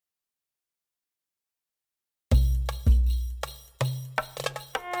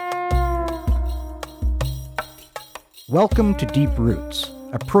Welcome to Deep Roots,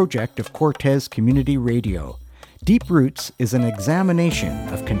 a project of Cortez Community Radio. Deep Roots is an examination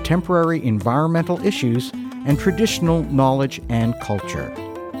of contemporary environmental issues and traditional knowledge and culture.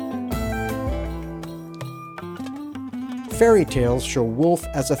 Fairy tales show wolf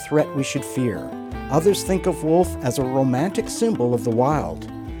as a threat we should fear. Others think of wolf as a romantic symbol of the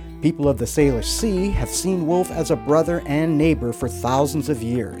wild. People of the Salish Sea have seen wolf as a brother and neighbor for thousands of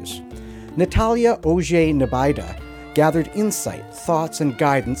years. Natalia Auger Nybida gathered insight, thoughts, and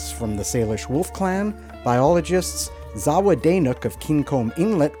guidance from the Salish wolf clan, biologists, Zawadanuk of Kincombe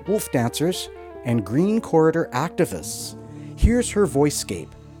Inlet wolf dancers, and Green Corridor activists. Here's her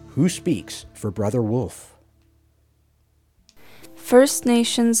voicescape, who speaks for Brother Wolf. First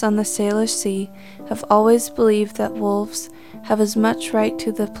Nations on the Salish Sea have always believed that wolves have as much right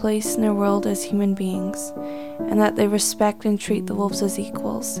to the place in their world as human beings, and that they respect and treat the wolves as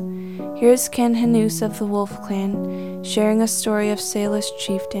equals. Here's Ken Hanous of the Wolf Clan sharing a story of Salish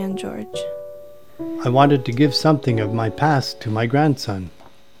chief Dan George. I wanted to give something of my past to my grandson,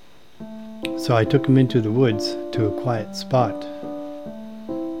 so I took him into the woods to a quiet spot.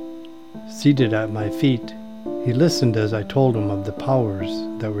 Seated at my feet, he listened as I told him of the powers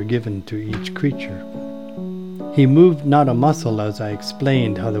that were given to each creature. He moved not a muscle as I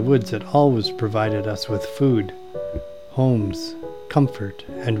explained how the woods had always provided us with food, homes, comfort,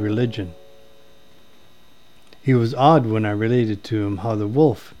 and religion. He was awed when I related to him how the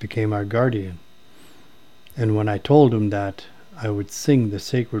wolf became our guardian, and when I told him that I would sing the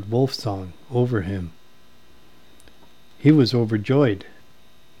sacred wolf song over him. He was overjoyed.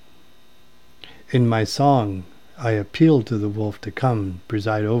 In my song, I appealed to the wolf to come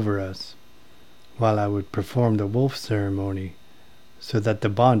preside over us, while I would perform the wolf ceremony, so that the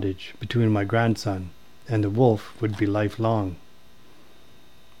bondage between my grandson and the wolf would be lifelong.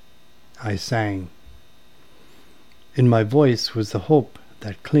 I sang. In my voice was the hope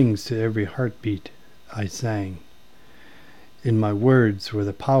that clings to every heartbeat. I sang. In my words were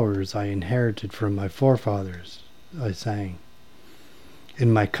the powers I inherited from my forefathers. I sang.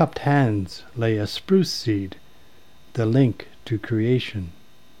 In my cupped hands lay a spruce seed, the link to creation.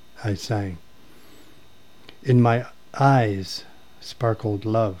 I sang. In my eyes sparkled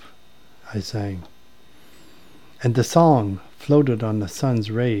love. I sang. And the song floated on the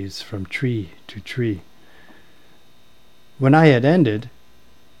sun's rays from tree to tree. When I had ended,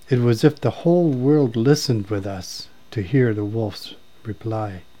 it was as if the whole world listened with us to hear the wolf's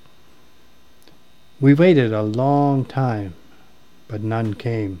reply. We waited a long time, but none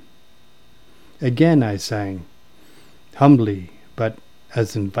came. Again I sang, humbly but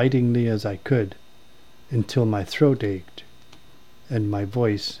as invitingly as I could, until my throat ached and my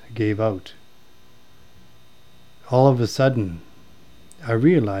voice gave out. All of a sudden, I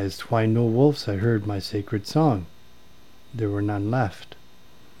realized why no wolves had heard my sacred song. There were none left.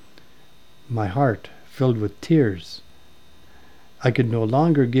 My heart filled with tears. I could no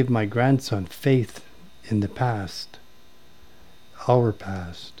longer give my grandson faith in the past, our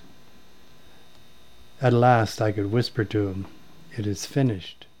past. At last I could whisper to him, "It is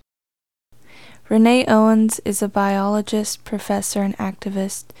finished." Renee Owens is a biologist, professor, and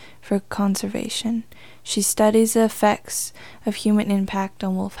activist for conservation. She studies the effects of human impact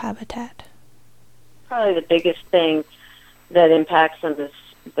on wolf habitat. Probably the biggest thing that impacts them is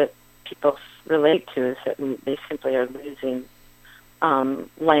that people relate to is that they simply are losing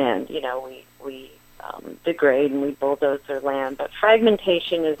land. You know, we degrade and we bulldoze their land, but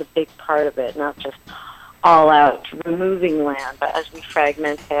fragmentation is a big part of it, not just all out removing land, but as we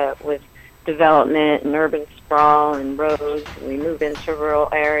fragment it with development and urban sprawl and roads, and we move into rural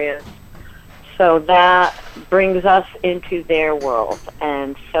areas. So that brings us into their world,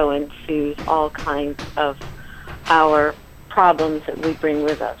 and so ensues all kinds of our problems that we bring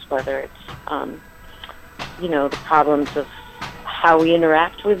with us, whether it's, the problems of how we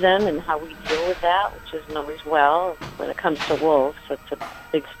interact with them and how we deal with that, which isn't always well. When it comes to wolves, that's a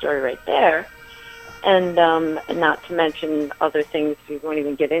big story right there. And not to mention other things we won't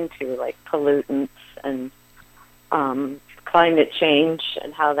even get into, like pollutants and climate change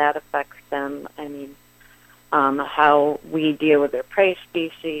and how that affects them. I mean, how we deal with their prey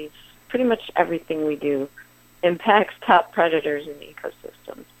species. Pretty much everything we do impacts top predators in the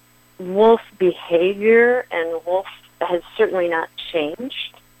ecosystem. Wolf behavior and wolf has certainly not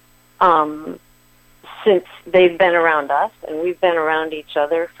changed since they've been around us, and we've been around each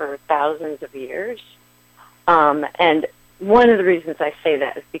other for thousands of years. And one of the reasons I say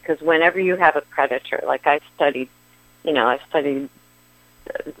that is because whenever you have a predator, like I've studied, like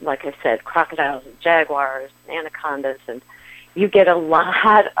I said, crocodiles and jaguars and anacondas, and you get a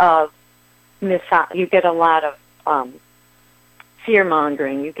lot of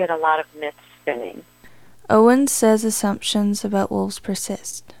fear-mongering. You get a lot of myth spinning. Owen says assumptions about wolves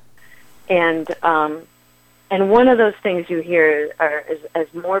persist. And one of those things you hear is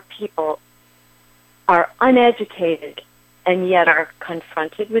as more people are uneducated and yet are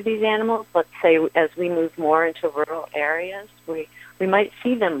confronted with these animals, let's say as we move more into rural areas, we might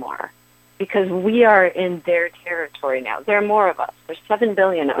see them more because we are in their territory now. There are more of us. There's 7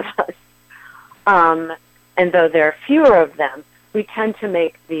 billion of us. And though there are fewer of them, we tend to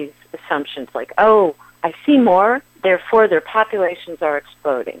make these assumptions like, oh, I see more, therefore their populations are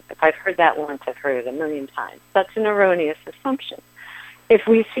exploding. If I've heard that once, I've heard it a million times. That's an erroneous assumption. If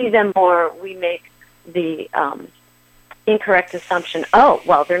we see them more, we make the incorrect assumption, oh,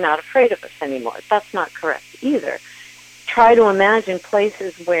 well, they're not afraid of us anymore. That's not correct either. Try to imagine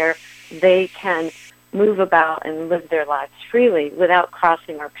places where they can move about and live their lives freely without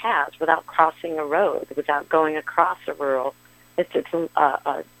crossing our paths, without crossing a road, without going across a rural. It's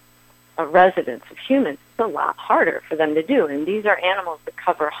a residence of humans. It's a lot harder for them to do. And these are animals that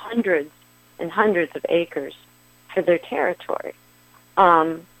cover hundreds and hundreds of acres for their territory.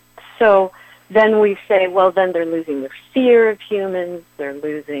 So then we say, well, then they're losing their fear of humans. They're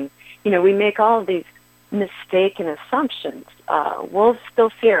losing, we make all these mistaken assumptions. Wolves still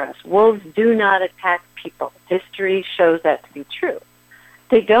fear us. Wolves do not attack people. History shows that to be true.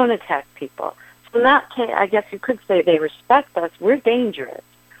 They don't attack people. So in that case, I guess you could say they respect us. We're dangerous.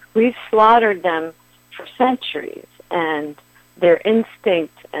 We've slaughtered them for centuries, and their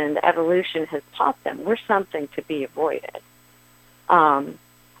instinct and evolution has taught them we're something to be avoided.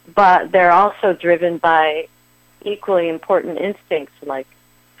 But they're also driven by equally important instincts like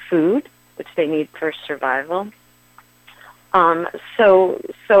food, which they need for survival. So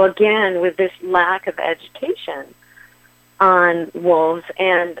again, with this lack of education on wolves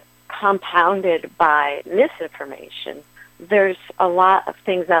and compounded by misinformation, there's a lot of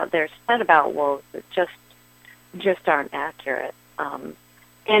things out there said about wolves that just aren't accurate.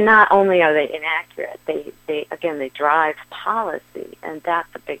 And not only are they inaccurate, they drive policy, and that's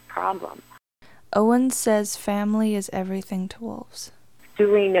a big problem. Owen says family is everything to wolves.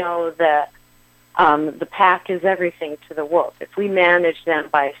 Do we know that the pack is everything to the wolf? If we manage them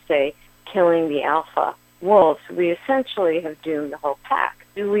by, say, killing the alpha wolves, we essentially have doomed the whole pack.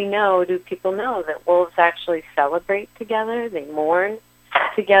 Do people know that wolves actually celebrate together? They mourn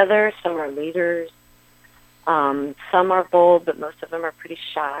together. Some are leaders. Some are bold, but most of them are pretty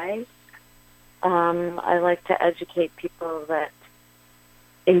shy. I like to educate people that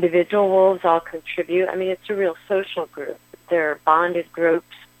individual wolves all contribute. I mean, it's a real social group. They're bonded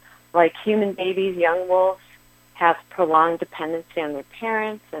groups. Like human babies, young wolves have prolonged dependency on their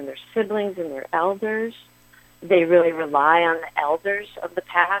parents and their siblings and their elders. They really rely on the elders of the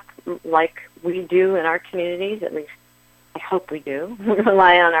pack like we do in our communities, at least I hope we do. We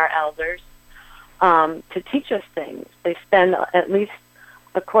rely on our elders to teach us things. They spend at least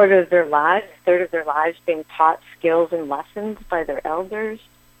a quarter of their lives, a third of their lives being taught skills and lessons by their elders.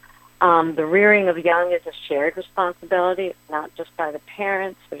 The rearing of young is a shared responsibility. It's not just by the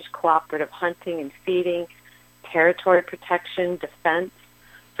parents. There's cooperative hunting and feeding, territory protection, defense.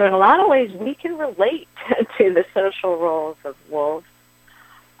 So in a lot of ways, we can relate to the social roles of wolves.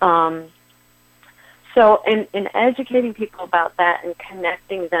 So in educating people about that and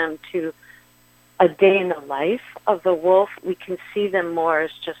connecting them to a day in the life of the wolf, we can see them more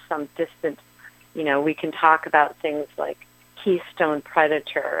as just some distant, we can talk about things like keystone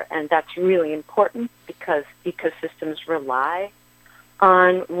predator, and that's really important because ecosystems rely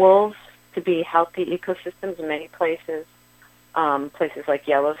on wolves to be healthy ecosystems in many places. Places like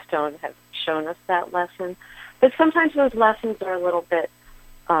Yellowstone have shown us that lesson. But sometimes those lessons are a little bit,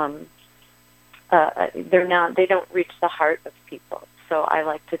 they don't reach the heart of people. So I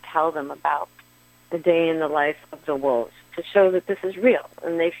like to tell them about the day in the life of the wolves to show that this is real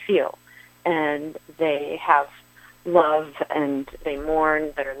and they feel and they have love and they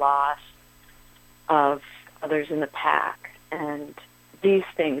mourn their loss of others in the pack. And these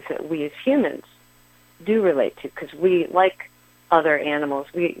things that we as humans do relate to because we, like other animals,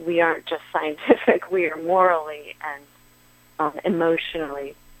 we aren't just scientific, we are morally and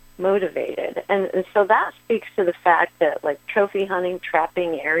emotionally motivated. And so that speaks to the fact that like trophy hunting,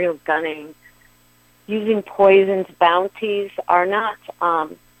 trapping, aerial gunning, using poisons, bounties are not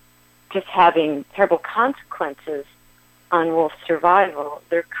just having terrible consequences on wolf survival.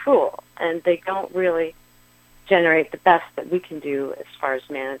 They're cruel and they don't really generate the best that we can do as far as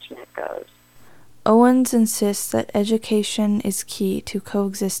management goes. Owens insists that education is key to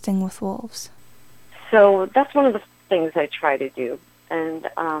coexisting with wolves. So that's one of the things I try to do, and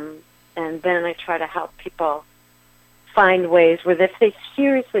then I try to help people find ways where if they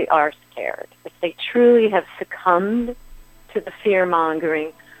seriously are scared, if they truly have succumbed to the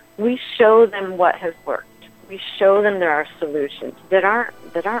fear-mongering, we show them what has worked. We show them there are solutions that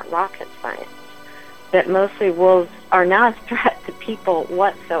aren't rocket science, that mostly wolves are not a threat to people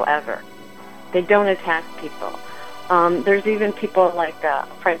whatsoever. They don't attack people. There's even people like a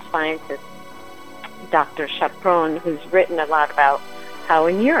French scientist, Dr. Chaperon, who's written a lot about how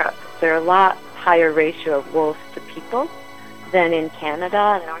in Europe there are a lot higher ratio of wolves to people than in Canada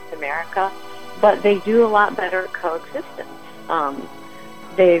and North America, but they do a lot better coexistence.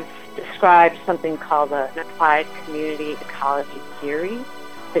 They've described something called an applied community ecology theory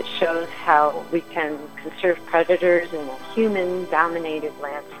that shows how we can conserve predators in a human-dominated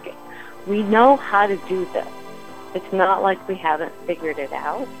landscape. We know how to do this. It's not like we haven't figured it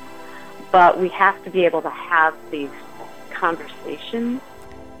out, but we have to be able to have these conversations.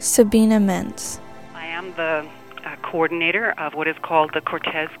 Sabina Mentz. I am the coordinator of what is called the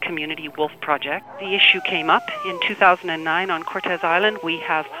Cortez Community Wolf Project. The issue came up in 2009 on Cortez Island. We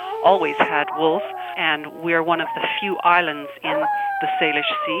have always had wolves, and we're one of the few islands in the Salish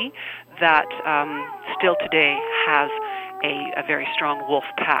Sea that still today has a very strong wolf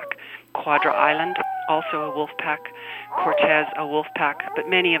pack. Quadra Island, also a wolf pack. Cortez, a wolf pack. But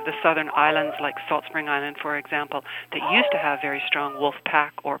many of the southern islands, like Salt Spring Island, for example, that used to have very strong wolf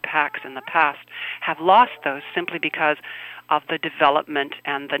pack or packs in the past, have lost those simply because of the development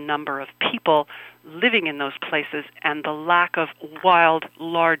and the number of people living in those places and the lack of wild,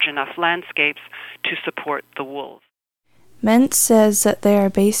 large enough landscapes to support the wolves. Mentz says that there are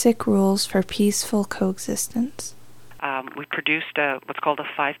basic rules for peaceful coexistence. We produced what's called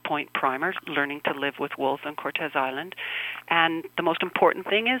a 5-point primer, Learning to Live with Wolves on Cortez Island. And the most important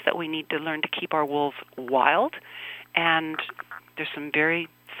thing is that we need to learn to keep our wolves wild. And there's some very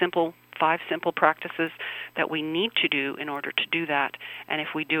simple, 5 simple practices that we need to do in order to do that. And if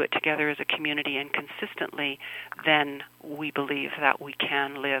we do it together as a community and consistently, then we believe that we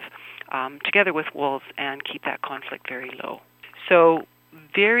can live together with wolves and keep that conflict very low. So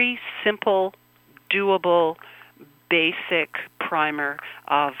very simple, doable, basic primer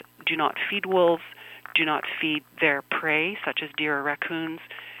of do not feed wolves, do not feed their prey, such as deer or raccoons.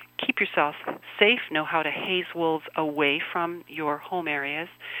 Keep yourself safe, know how to haze wolves away from your home areas.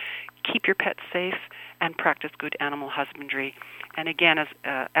 Keep your pets safe and practice good animal husbandry. And again,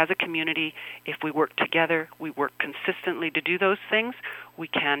 as a community, if we work together, we work consistently to do those things, we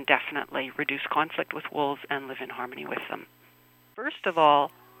can definitely reduce conflict with wolves and live in harmony with them. First of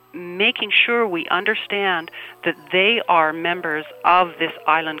all, making sure we understand that they are members of this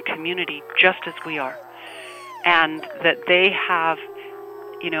island community just as we are, and that they have,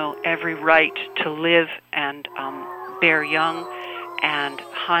 every right to live and bear young and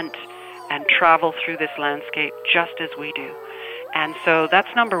hunt and travel through this landscape just as we do. And so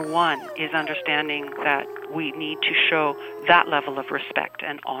that's number one, is understanding that we need to show that level of respect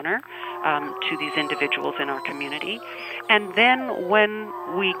and honor to these individuals in our community. And then when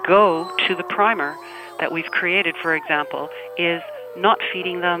we go to the primer that we've created, for example, is not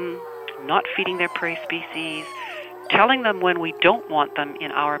feeding them, not feeding their prey species, telling them when we don't want them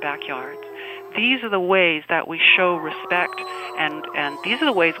in our backyards. These are the ways that we show respect, and these are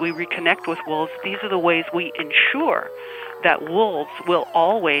the ways we reconnect with wolves. These are the ways we ensure that wolves will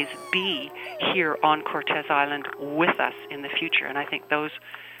always be here on Cortez Island with us in the future. And I think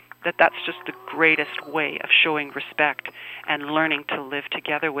that's just the greatest way of showing respect and learning to live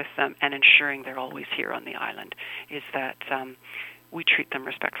together with them and ensuring they're always here on the island, is that we treat them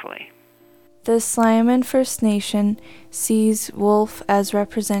respectfully. The Sliaman First Nation sees wolf as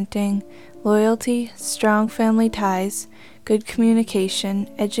representing loyalty, strong family ties, good communication,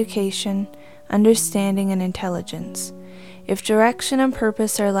 education, understanding, and intelligence. If direction and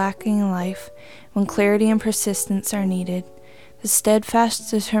purpose are lacking in life, when clarity and persistence are needed, the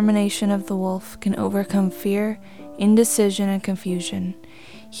steadfast determination of the wolf can overcome fear, indecision, and confusion.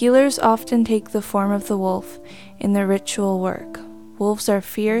 Healers often take the form of the wolf in their ritual work. Wolves are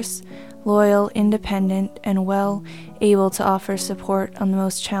fierce, loyal, independent, and well able to offer support on the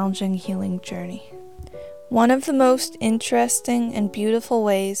most challenging healing journey. One of the most interesting and beautiful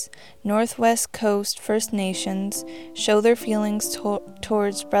ways Northwest Coast First Nations show their feelings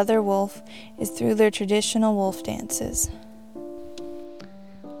towards Brother Wolf is through their traditional wolf dances.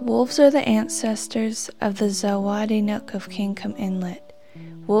 Wolves are the ancestors of the Zawadinuk of Kingcome Inlet.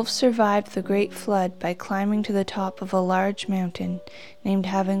 Wolves survived the Great Flood by climbing to the top of a large mountain named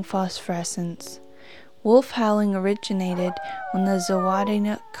Having Phosphorescence. Wolf howling originated when the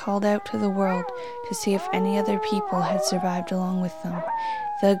Zawadinuk called out to the world to see if any other people had survived along with them.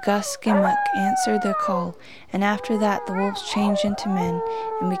 The Guskimuk answered their call, and after that the wolves changed into men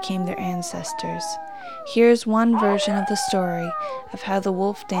and became their ancestors. Here's one version of the story of how the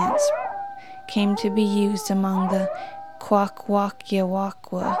wolf dance came to be used among the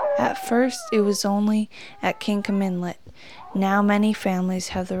Kwakwaka'wakwa. At first it was only at Kinkum Inlet. Now many families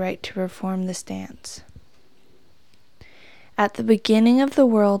have the right to perform this dance. At the beginning of the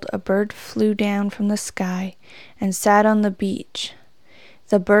world, a bird flew down from the sky and sat on the beach.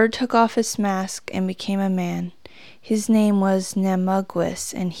 The bird took off his mask and became a man. His name was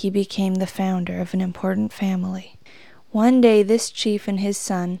Nemugwis, and he became the founder of an important family. One day this chief and his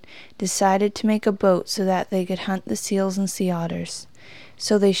son decided to make a boat so that they could hunt the seals and sea otters.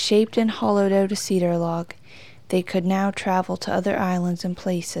 So they shaped and hollowed out a cedar log. They could now travel to other islands and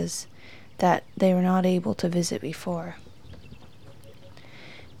places that they were not able to visit before.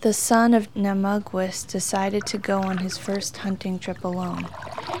 The son of Nemugwis decided to go on his first hunting trip alone.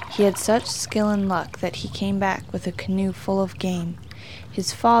 He had such skill and luck that he came back with a canoe full of game.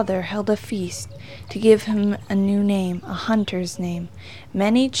 His father held a feast to give him a new name, a hunter's name.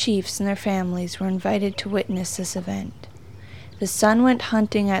 Many chiefs and their families were invited to witness this event. The son went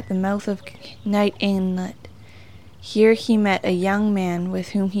hunting at the mouth of Night Inlet. Here he met a young man with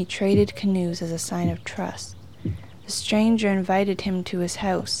whom he traded canoes as a sign of trust. The stranger invited him to his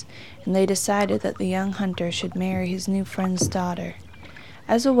house, and they decided that the young hunter should marry his new friend's daughter.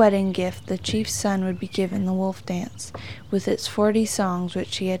 As a wedding gift, the chief's son would be given the wolf dance, with its 40 songs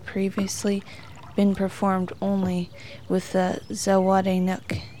which he had previously been performed only with the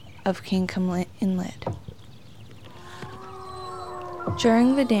Zawadinuk of Kinkum Inlet.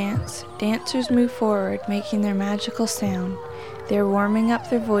 During the dance, dancers moved forward, making their magical sound. They are warming up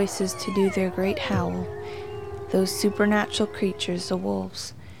their voices to do their great howl. Those supernatural creatures, the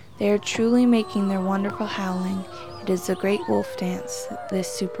wolves. They are truly making their wonderful howling. It is the great wolf dance,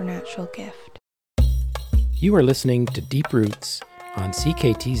 this supernatural gift. You are listening to Deep Roots on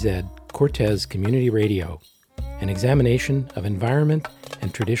CKTZ Cortez Community Radio, an examination of environment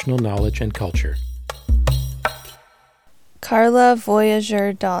and traditional knowledge and culture. Carla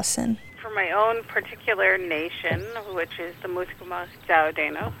Voyager Dawson. For my own particular nation, which is the Musqueam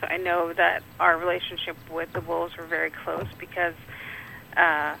Zaudeno, I know that our relationship with the wolves were very close because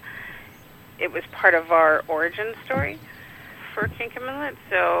it was part of our origin story for Kinkum Inlet,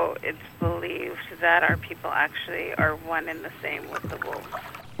 so it's believed that our people actually are one and the same with the wolves.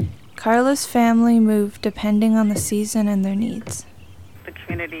 Carla's family moved depending on the season and their needs. The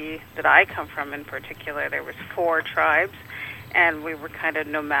community that I come from in particular, there was 4 tribes, and we were kind of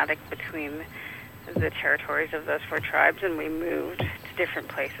nomadic between the territories of those 4 tribes, and we moved to different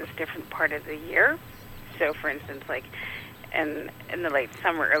places, different part of the year. So, for instance, like in the late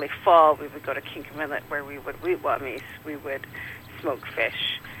summer, early fall, we would go to Kinkum Inlet where we would eat wamis, we would smoke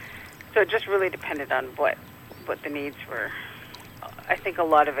fish. So it just really depended on what the needs were. I think a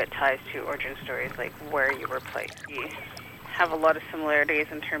lot of it ties to origin stories, like where you were placed. We have a lot of similarities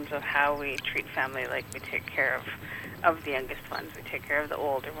in terms of how we treat family, like we take care of the youngest ones, we take care of the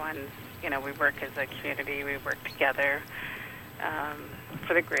older ones. You know, we work as a community, we work together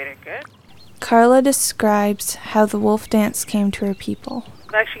for the greater good. Carla describes how the wolf dance came to her people.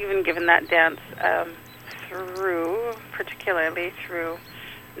 I've actually even given that dance particularly through,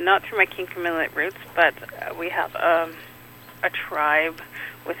 not through my Kinkum Inlet roots, but we have a tribe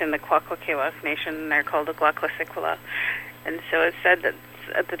within the Kwakwaka'wakwa Nation, and they're called the Glakwasikwala. And so it's said that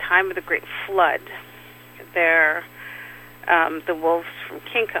at the time of the Great Flood, the wolves from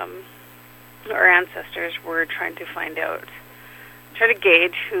Kinkum, our ancestors, were trying to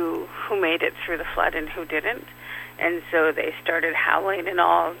gauge who made it through the flood and who didn't. And so they started howling in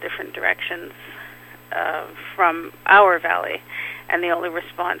all different directions from our valley. And the only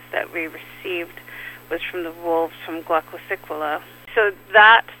response that we received was from the wolves from Glakwasikwala. So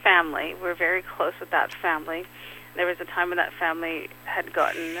that family, we're very close with that family. There was a time when that family had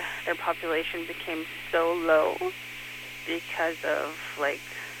gotten, their population became so low because of,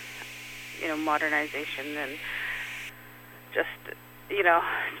 modernization and just,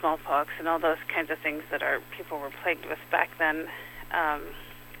 smallpox and all those kinds of things that our people were plagued with back then.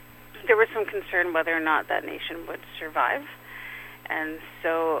 There was some concern whether or not that nation would survive. And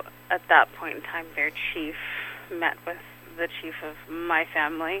so at that point in time, their chief met with the chief of my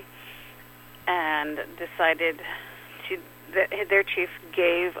family and decided their chief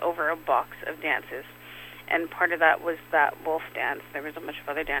gave over a box of dances. And part of that was that wolf dance. There was a bunch of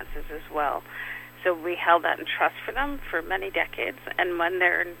other dances as well. So we held that in trust for them for many decades. And when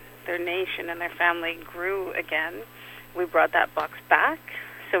their their nation and their family grew again, we brought that box back.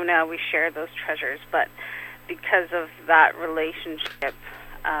 So now we share those treasures. But because of that relationship,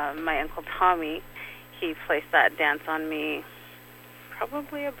 my Uncle Tommy, he placed that dance on me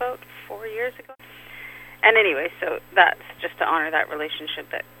probably about 4 years ago. And anyway, so that's just to honor that relationship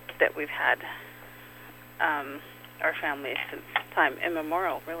that we've had, our family, since time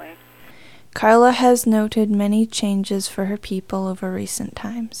immemorial, really. Carla has noted many changes for her people over recent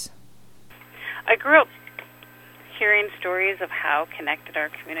times. I grew up hearing stories of how connected our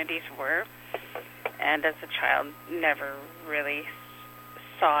communities were, and as a child never really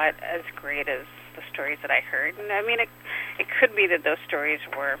saw it as great as the stories that I heard. And I mean, it could be that those stories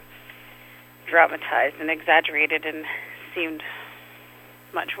were dramatized and exaggerated and seemed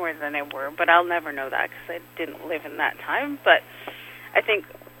much more than they were, but I'll never know that because I didn't live in that time. But I think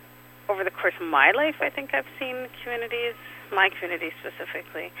over the course of my life, I think I've seen communities, my community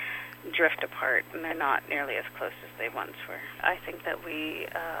specifically, drift apart, and they're not nearly as close as they once were. I think that we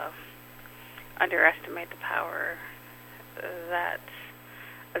underestimate the power that,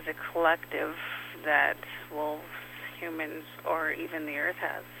 as a collective, that wolves, humans, or even the earth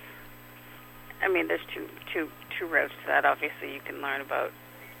has. I mean, there's two roads to that. Obviously, you can learn about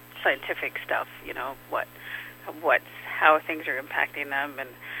scientific stuff, you know, how things are impacting them, and,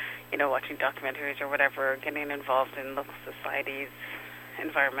 you know, watching documentaries or whatever, getting involved in local societies,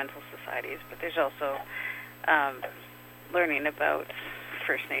 environmental societies. But there's also learning about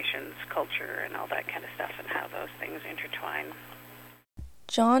First Nations culture and all that kind of stuff and how those things intertwine.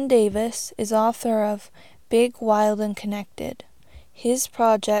 John Davis is author of Big, Wild, and Connected. His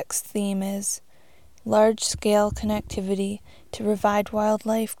project's theme is large-scale connectivity to provide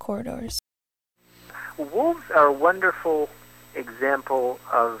wildlife corridors. Wolves are a wonderful example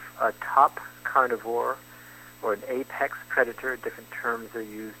of a top carnivore or an apex predator, different terms are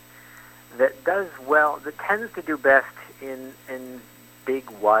used, that does well, that tends to do best in big,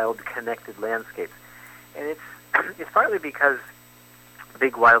 wild, connected landscapes. And it's partly because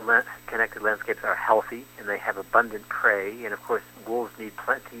big, wild, connected landscapes are healthy and they have abundant prey. And of course, wolves need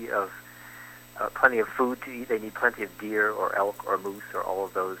plenty of food to eat. They need plenty of deer or elk or moose or all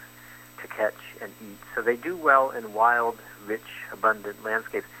of those to catch and eat. So they do well in wild, rich, abundant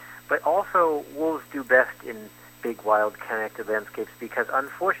landscapes. But also, wolves do best in big, wild, connected landscapes because,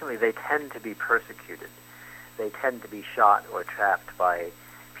 unfortunately, they tend to be persecuted. They tend to be shot or trapped by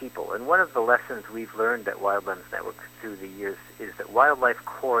people. And one of the lessons we've learned at Wildlands Network through the years is that wildlife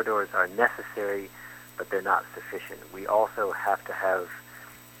corridors are necessary, but they're not sufficient. We also have to have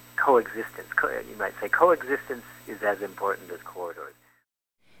coexistence. You might say coexistence is as important as corridors.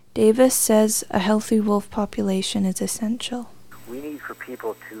 Davis says a healthy wolf population is essential. We need for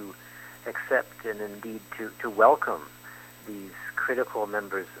people to accept and indeed to welcome these critical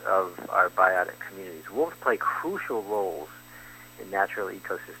members of our biotic communities. Wolves play crucial roles in natural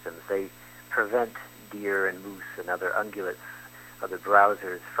ecosystems. They prevent deer and moose and other ungulates, other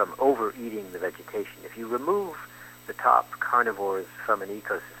browsers, from overeating the vegetation. If you remove the top carnivores from an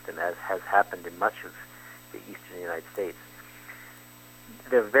ecosystem, as has happened in much of the eastern United States,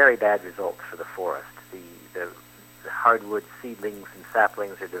 there are very bad results for the forest. The hardwood seedlings and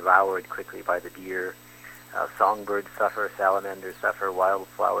saplings are devoured quickly by the deer. Songbirds suffer, salamanders suffer,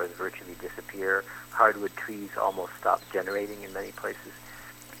 wildflowers virtually disappear. Hardwood trees almost stop generating in many places.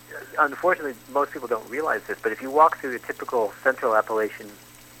 Unfortunately, most people don't realize this, but if you walk through a typical Central Appalachian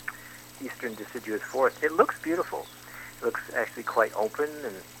eastern deciduous forest, it looks beautiful. It looks actually quite open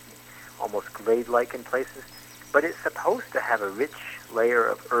and almost glade-like in places, but it's supposed to have a rich layer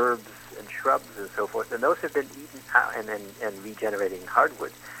of herbs and shrubs and so forth, and those have been eaten out, and regenerating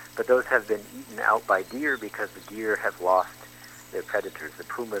hardwood, but those have been eaten out by deer because the deer have lost their predators. The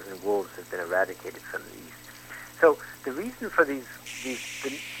pumas and wolves have been eradicated from the east. So the reason for the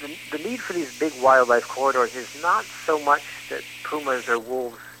need for these big wildlife corridors is not so much that pumas or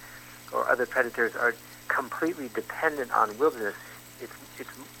wolves or other predators are completely dependent on wilderness. It's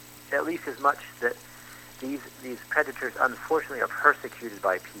at least as much that these predators unfortunately are persecuted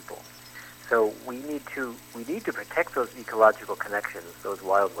by people. So we need to protect those ecological connections, those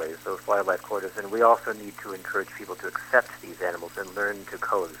wildways, those wildlife corridors, and we also need to encourage people to accept these animals and learn to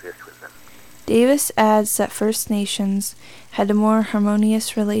coexist with them. Davis adds that First Nations had a more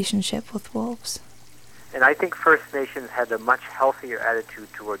harmonious relationship with wolves. And I think First Nations had a much healthier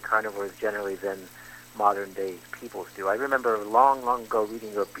attitude toward carnivores generally than modern-day peoples do. I remember long, long ago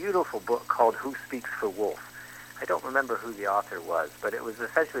reading a beautiful book called Who Speaks for Wolf? I don't remember who the author was, but it was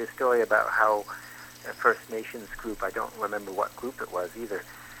essentially a story about how a First Nations group, I don't remember what group it was either,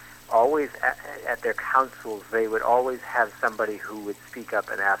 always, at their councils, they would always have somebody who would speak up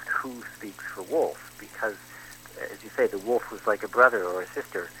and ask who speaks for wolf, because, as you say, the wolf was like a brother or a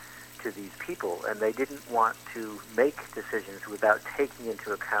sister to these people, and they didn't want to make decisions without taking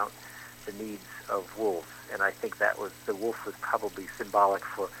into account the needs of wolves. And I think the wolf was probably symbolic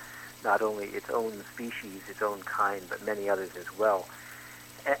for not only its own species, its own kind, but many others as well.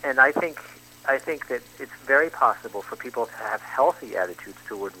 And I think that it's very possible for people to have healthy attitudes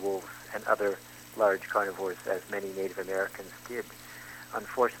toward wolves and other large carnivores, as many Native Americans did.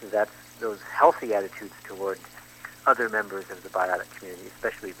 Unfortunately, those healthy attitudes toward other members of the biotic community,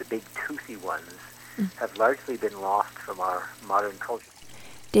 especially the big toothy ones, have largely been lost from our modern culture.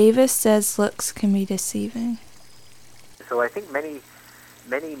 Davis says looks can be deceiving. So I think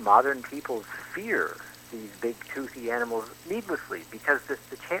many modern people fear these big toothy animals needlessly, because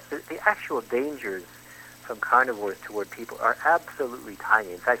the actual dangers from carnivores toward people are absolutely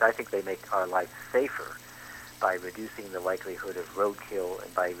tiny. In fact, I think they make our life safer by reducing the likelihood of roadkill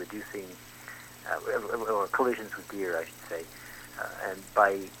and by reducing or collisions with deer, I should say, and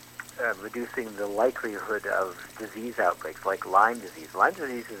by reducing the likelihood of disease outbreaks like Lyme disease. Lyme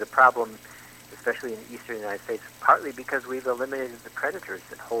disease is a problem, especially in the eastern United States, partly because we've eliminated the predators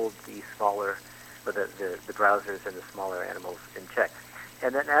that hold the smaller, or the browsers and the smaller animals in check.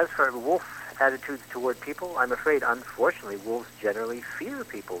 And then as for wolf attitudes toward people, I'm afraid, unfortunately, wolves generally fear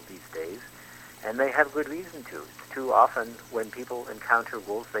people these days, and they have good reason to. Too often, when people encounter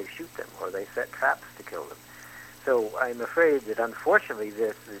wolves, they shoot them or they set traps to kill them. So I'm afraid that, unfortunately,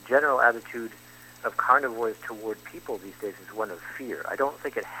 the general attitude of carnivores toward people these days is one of fear. I don't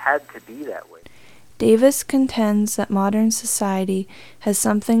think it had to be that way. Davis contends that modern society has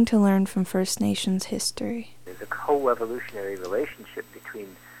something to learn from First Nations history. There's a co-evolutionary relationship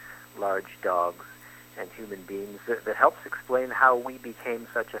between large dogs and human beings that helps explain how we became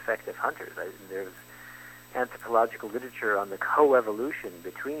such effective hunters. There's anthropological literature on the co-evolution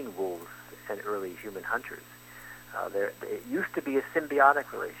between wolves and early human hunters. It used to be a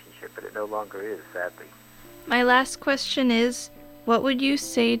symbiotic relationship, but it no longer is, sadly. My last question is, what would you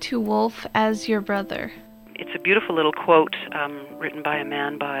say to Wolf as your brother? It's a beautiful little quote written by a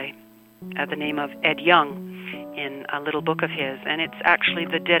man by the name of Ed Young in a little book of his, and it's actually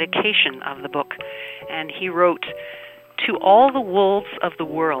the dedication of the book. And he wrote, "To all the wolves of the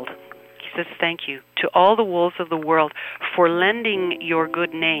world," he says, "thank you, to all the wolves of the world for lending your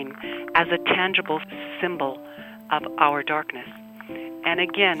good name as a tangible symbol of our darkness." And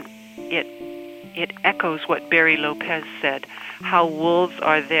again, it echoes what Barry Lopez said, how wolves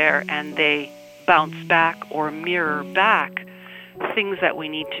are there and they bounce back or mirror back things that we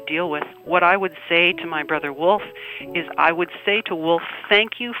need to deal with. What I would say to my brother Wolf is I would say to Wolf,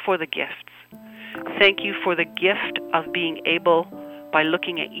 thank you for the gifts. Thank you for the gift of being able, by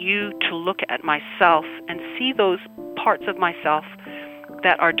looking at you, to look at myself and see those parts of myself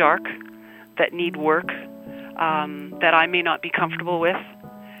that are dark, that need work, that I may not be comfortable with,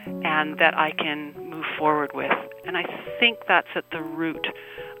 and that I can move forward with. And I think that's at the root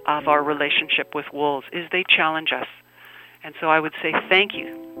of our relationship with wolves, is they challenge us. And so I would say thank you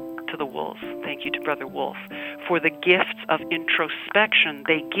to the wolves, thank you to Brother Wolf, for the gifts of introspection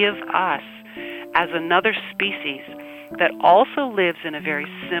they give us as another species that also lives in a very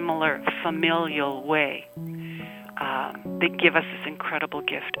similar familial way. They give us this incredible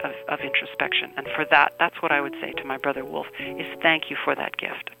gift of introspection. And for that, that's what I would say to my brother Wolf, is thank you for that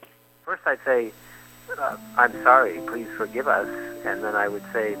gift. First I'd say, I'm sorry, please forgive us. And then I would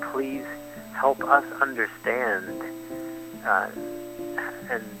say, please help us understand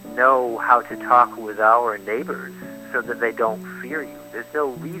and know how to talk with our neighbors so that they don't fear you. There's no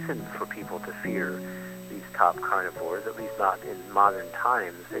reason for people to fear these top carnivores, at least not in modern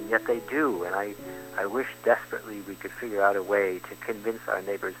times, and yet they do. And I wish desperately we could figure out a way to convince our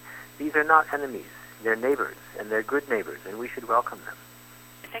neighbors these are not enemies, they're neighbors, and they're good neighbors, and we should welcome them.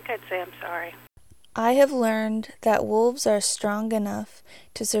 I think I'd say I'm sorry. I have learned that wolves are strong enough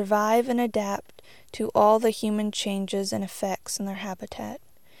to survive and adapt to all the human changes and effects in their habitat,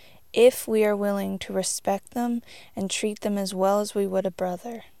 if we are willing to respect them and treat them as well as we would a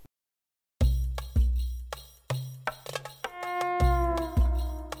brother.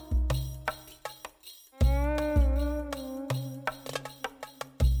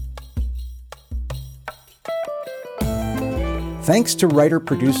 Thanks to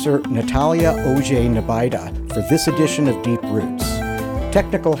writer-producer Natalia Auger Nybida for this edition of Deep Roots.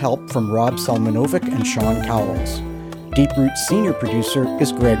 Technical help from Rob Salmanovic and Sean Cowles. Deep Roots senior producer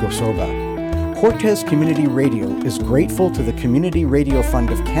is Greg Osoba. Cortez Community Radio is grateful to the Community Radio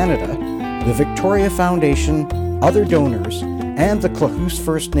Fund of Canada, the Victoria Foundation, other donors, and the Klahoose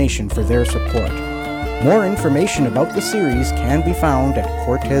First Nation for their support. More information about the series can be found at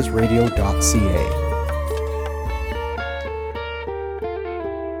cortezradio.ca.